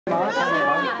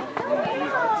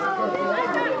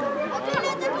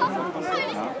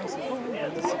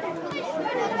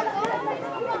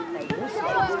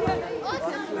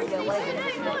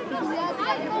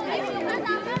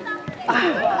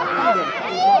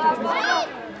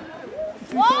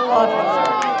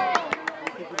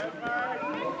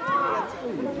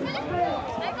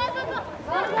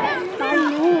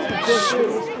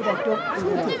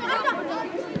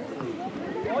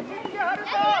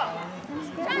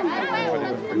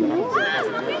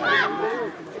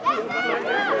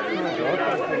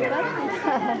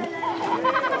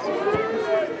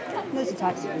那是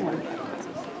茶几。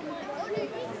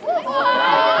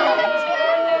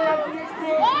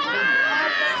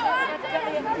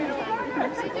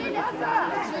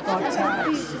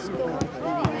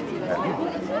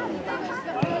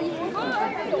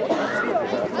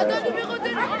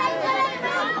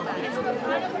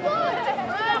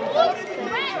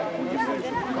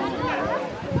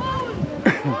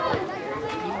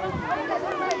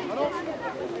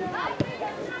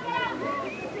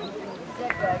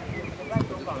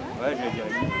Ouais, je vais dire.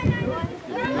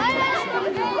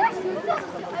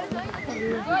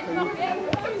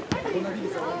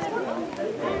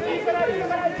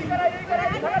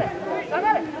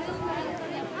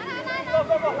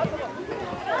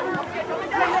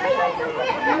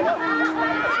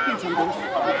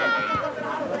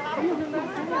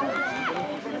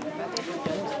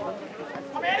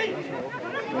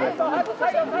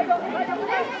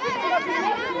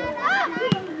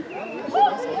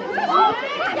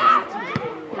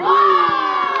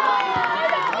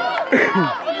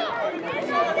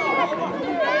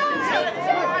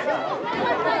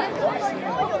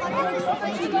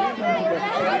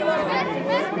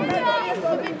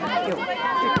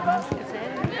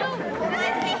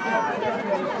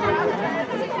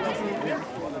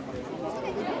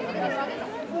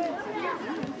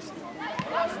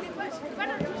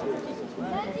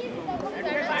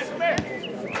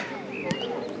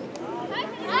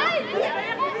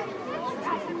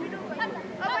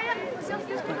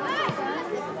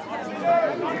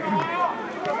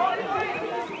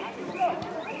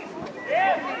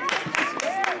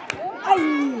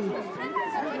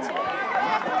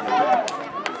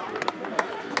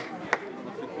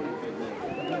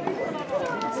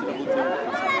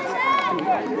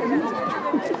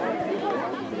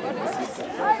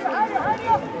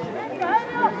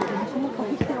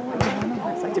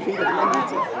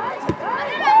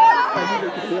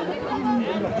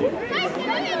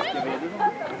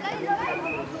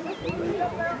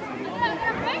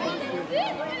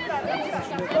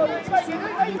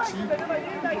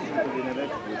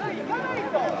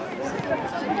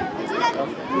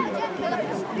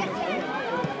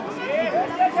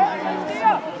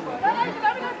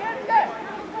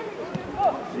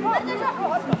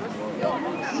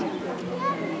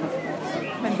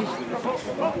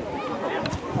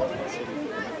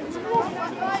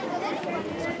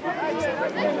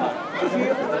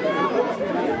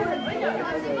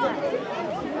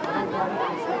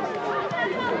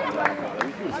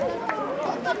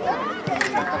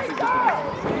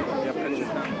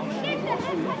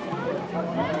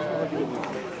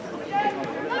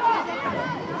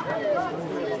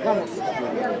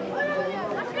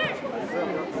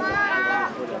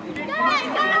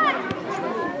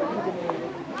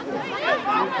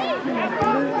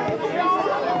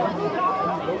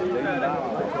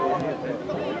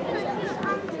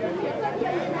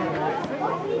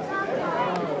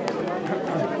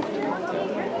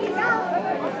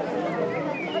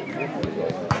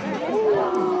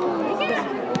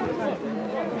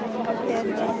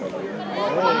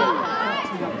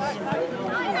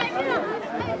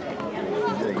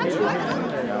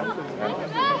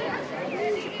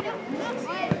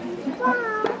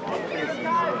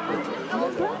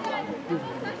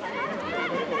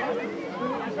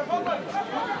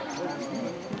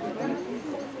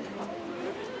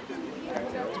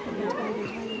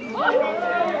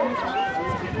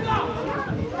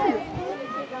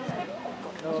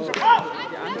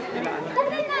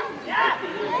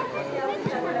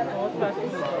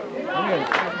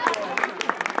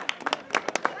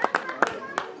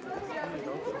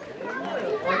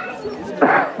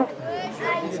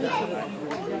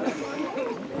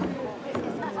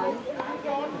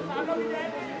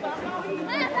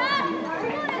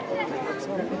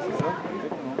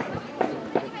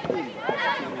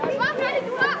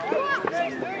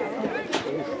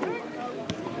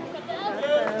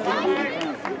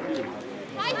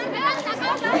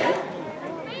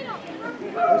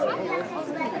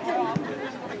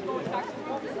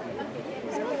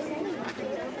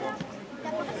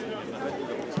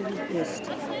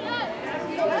 Øst.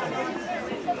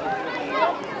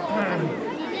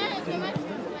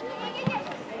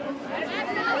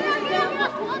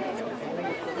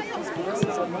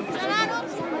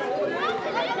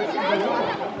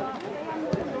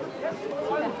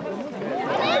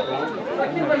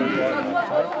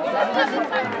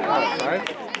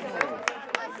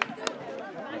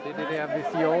 Det der, hvis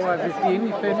de er inde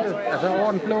i feltet, altså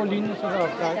over den blå linje, så er der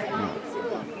offside.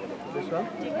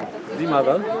 Lige meget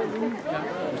hvad?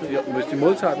 Ja. Hvis de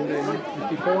modtager den derinde? Hvis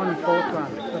de får en forsvar,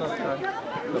 så er der offside.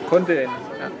 Nå, kun derinde?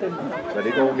 Ja. Så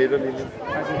det går midterlinjen?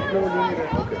 Nej, det er den blå linje der.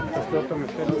 Okay. Der slugter med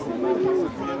feltet.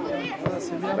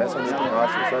 Hvad så med den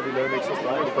rette? Så har de lavet en ekstra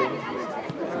streg på ingen.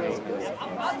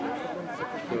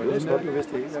 Det var smukt, du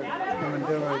vidste det hele. Jamen,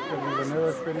 det var, da vi var nede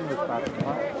og spille med Sparta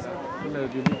Prag, så lavede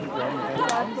de lige pludselig om i den.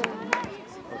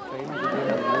 Og træner de der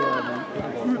nede, og man kunne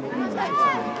vores mål.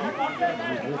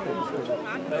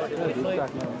 Det havde de ikke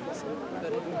sagt noget.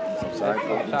 Som sagt,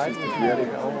 kom den sidste fjerde.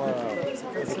 Over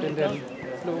den der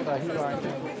slå, der er hele vejen.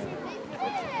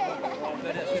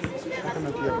 Så kan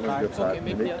man blive opsejt. Okay,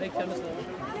 midten er ikke andet sted.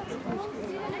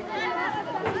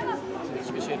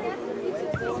 Specielt.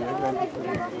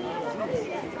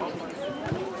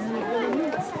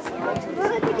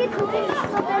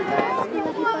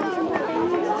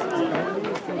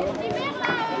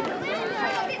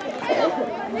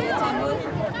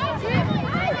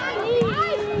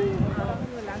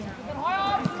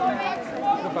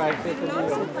 Bare ikke sætte det lige.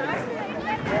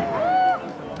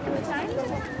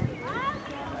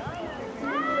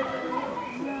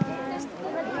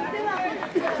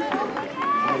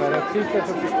 Og hvad der er sidst, så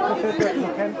sætter jeg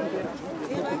på kanten der.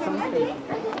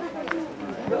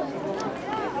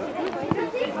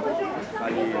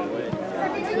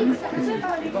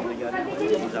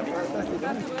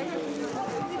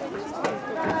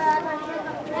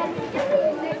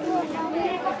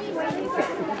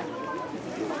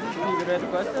 Vil du have det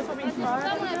godt sted for min trøje?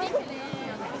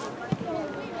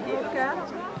 Gerne.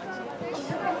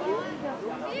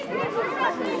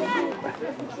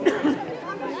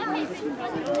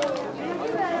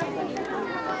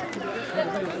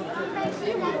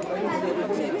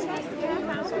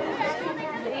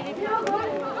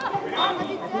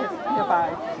 Jeg bare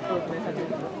ikke fået med sig det.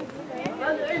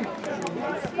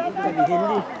 Er vi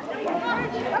heldige?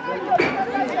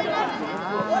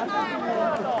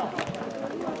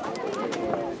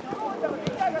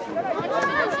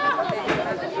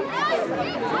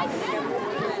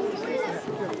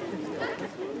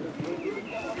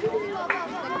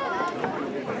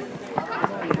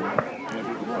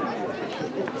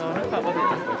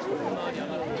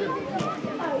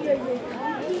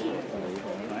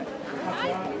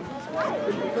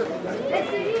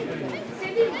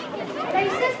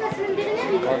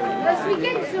 Ce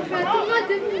week-end, ils ont fait un tournoi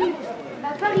de 2 minutes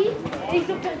à Paris et ils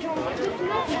ont perdu en match de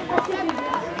finale. Ils ont passé à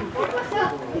pourquoi ça?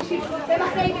 C'est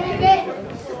Marseille qui est arrivé.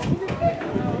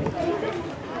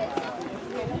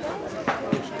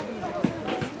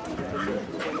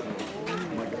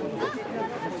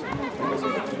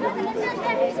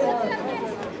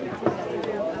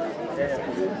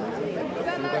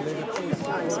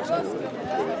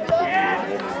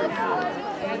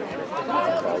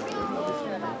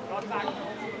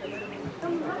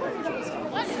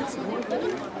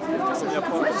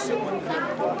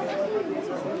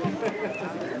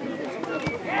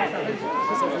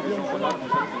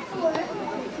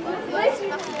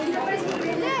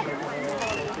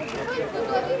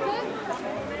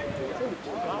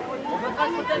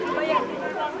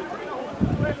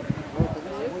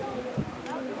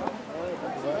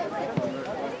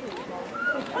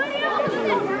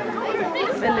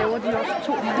 Hvad laver de også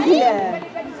to med? Ja.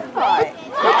 Nej.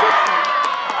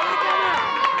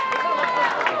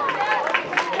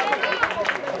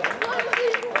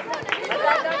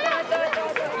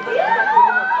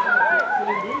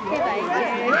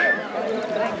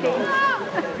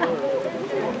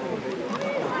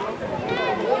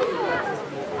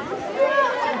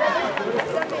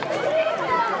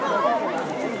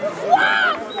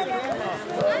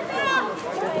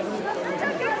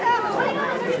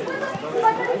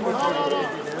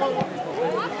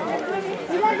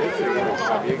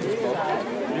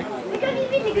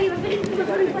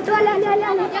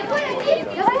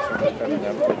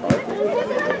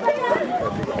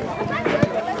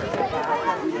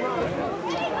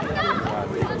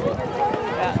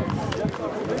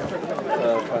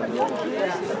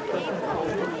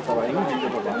 Så var ingen video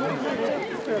på banen.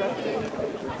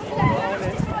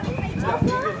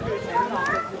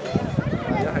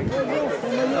 Jeg har ikke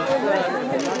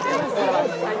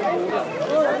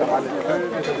der var lidt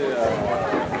kø, så det er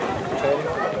betaling.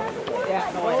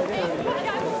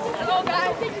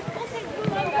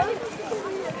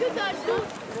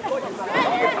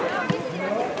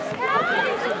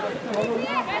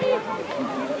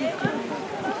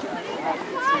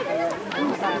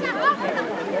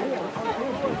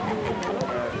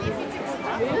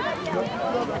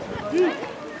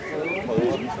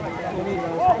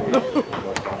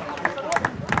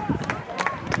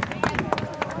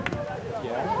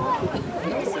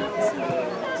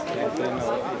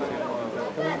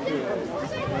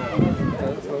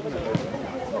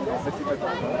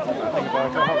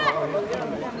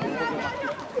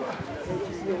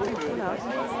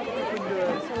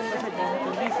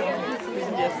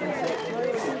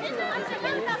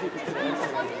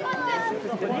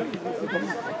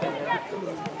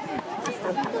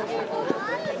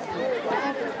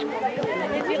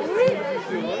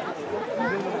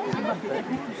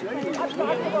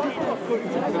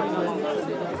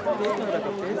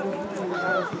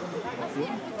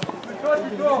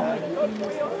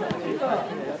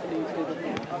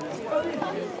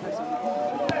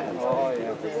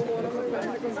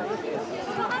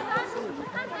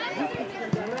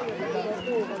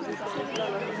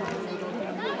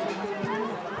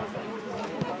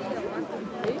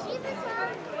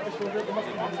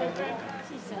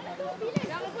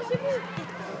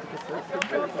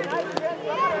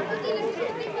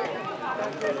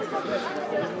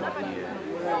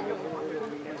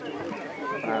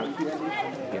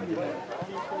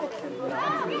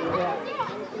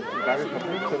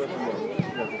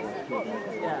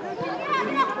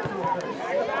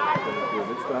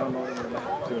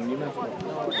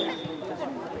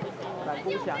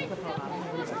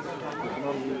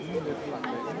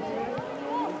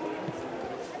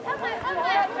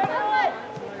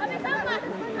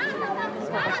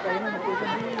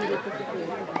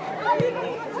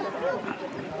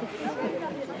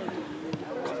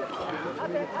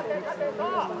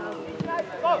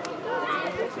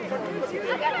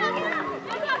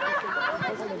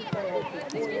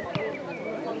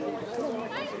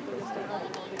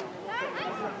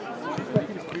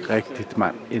 Rigtigt,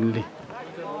 mand. Endelig.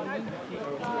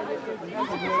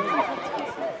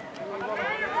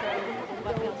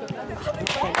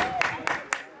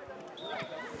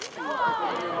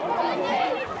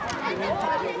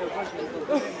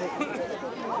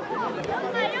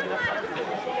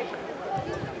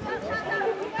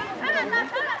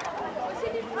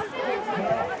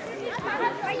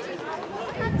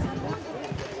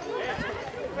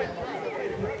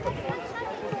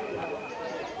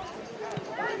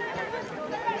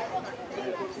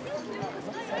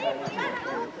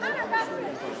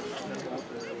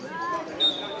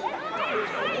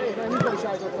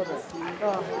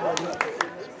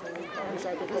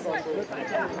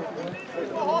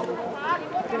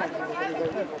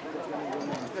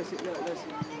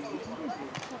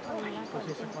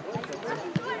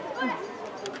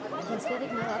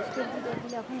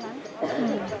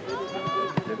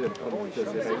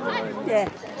 Ja.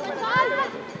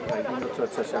 Der er ikke nogen, der tør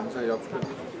tage chancer i opspil.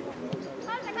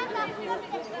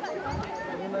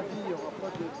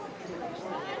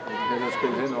 Den er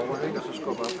spillet henover, ikke? Og så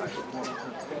skubber op.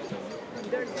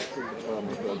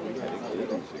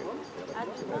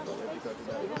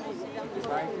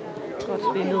 Godt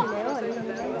spillet.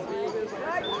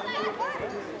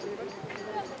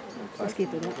 Hvad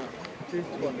skete der nu?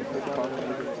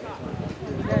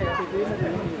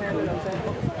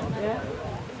 Ja.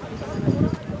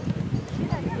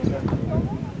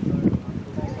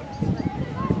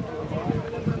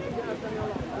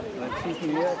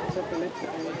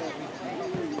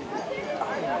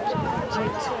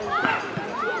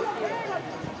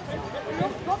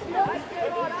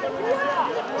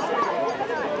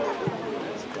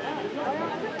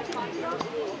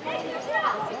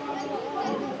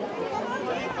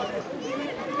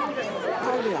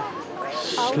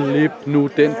 Slip nu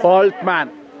den bold, mand!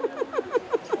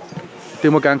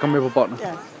 Det må gerne komme med på båndet.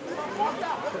 Ja.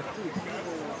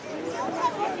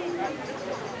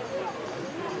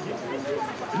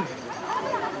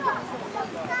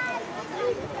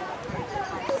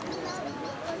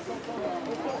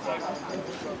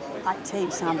 Ej,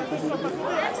 tal sammen for helvede.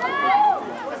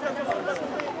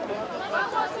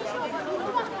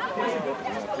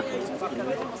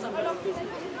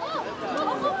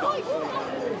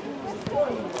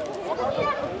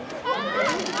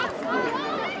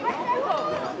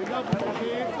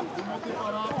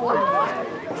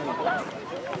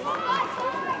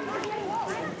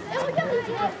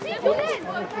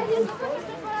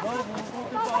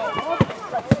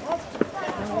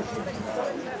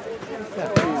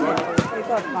 Det er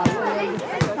godt, Mark.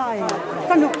 Nej,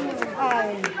 kom nu.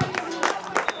 Ej.